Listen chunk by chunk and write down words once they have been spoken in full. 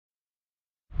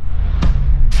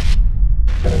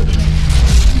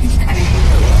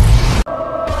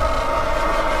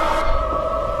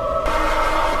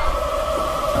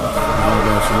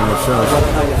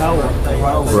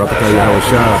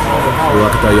Bashar,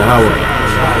 Rakta Yahweh,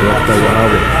 Rakta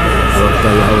Yahweh, Rakta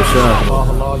Yahweh.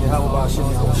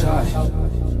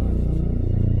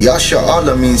 Yasha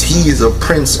Allah means he is a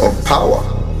prince of power.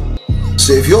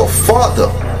 So if your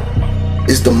father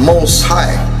is the most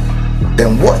high,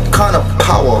 then what kind of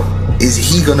power is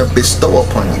he gonna bestow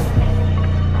upon you?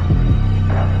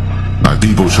 Thy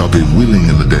people shall be willing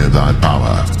in the day of thy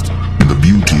power, in the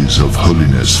beauties of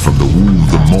holiness from the womb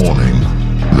of the morning.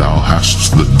 Thou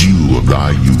hast the dew of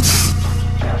thy youth.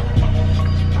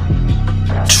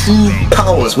 True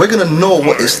powers. We're gonna know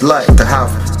what it's like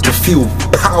to feel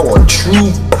power,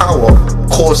 true power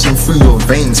coursing through your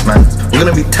veins, man. We're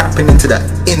gonna be tapping into that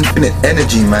infinite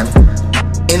energy, man.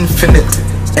 Infinite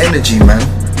energy, man.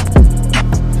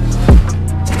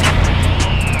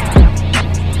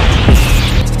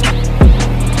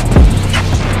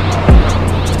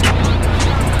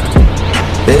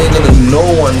 There ain't gonna be no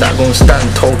one that gonna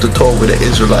stand toe to toe with an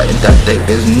Israelite in that day.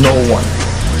 There's no one.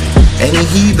 Any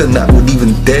heathen that would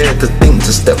even dare to think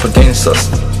to step against us,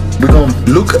 we're gonna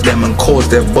look at them and cause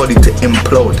their body to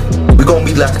implode. We're gonna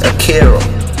be like Akira.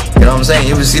 You know what I'm saying?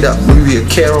 You ever see that movie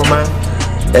Akira, man?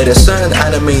 Yeah, there's certain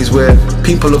animes where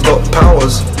people have got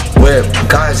powers where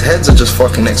guys' heads are just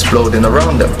fucking exploding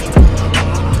around them.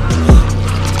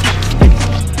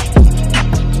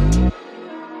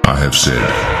 I have said,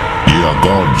 ye are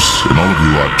gods, and all of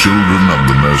you are children of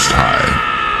the Most High.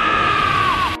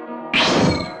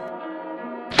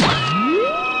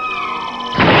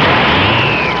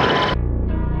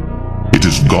 It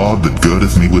is God that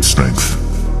girdeth me with strength,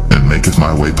 and maketh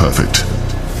my way perfect.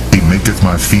 He maketh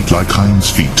my feet like hinds'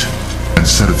 feet, and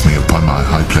setteth me upon my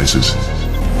high places.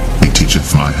 He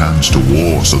teacheth my hands to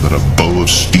war, so that a bow of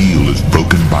steel is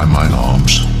broken by mine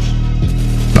arms.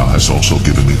 Thou hast also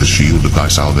given me the shield of thy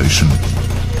salvation,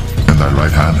 and thy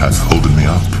right hand hath holden me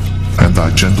up, and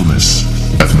thy gentleness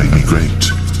hath made me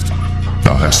great.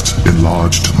 Thou hast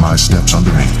enlarged my steps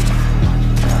under me,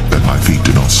 that my feet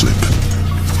do not slip.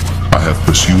 I have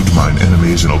pursued mine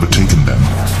enemies and overtaken them,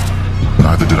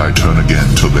 neither did I turn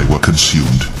again till they were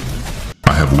consumed.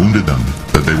 I have wounded them,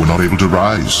 that they were not able to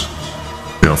rise.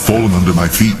 They are fallen under my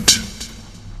feet.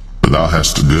 But thou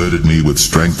hast girded me with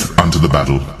strength unto the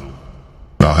battle.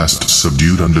 Thou hast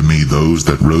subdued unto me those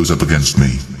that rose up against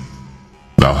me.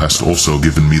 Thou hast also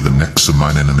given me the necks of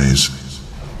mine enemies,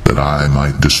 that I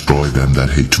might destroy them that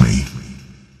hate me.